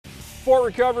Fort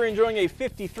Recovery enjoying a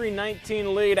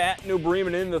 53-19 lead at New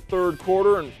Bremen in the third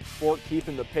quarter, and Fort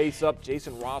keeping the pace up.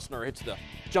 Jason Rossner hits the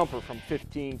jumper from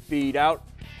 15 feet out.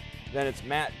 Then it's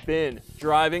Matt Bin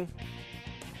driving,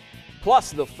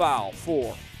 plus the foul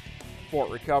for Fort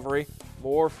Recovery.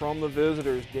 More from the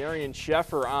visitors. Darian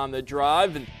Sheffer on the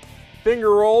drive and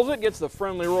finger rolls it, gets the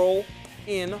friendly roll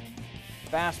in.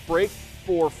 Fast break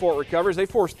for Fort Recovery. They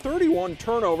forced 31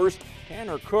 turnovers.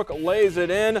 Tanner Cook lays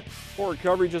it in. Fort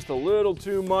Recovery just a little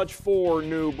too much for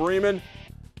New Bremen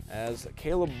as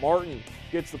Caleb Martin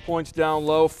gets the points down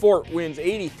low. Fort wins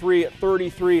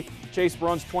 83-33. Chase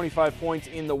Bruns 25 points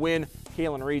in the win.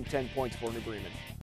 Kalen Reed 10 points for New Bremen.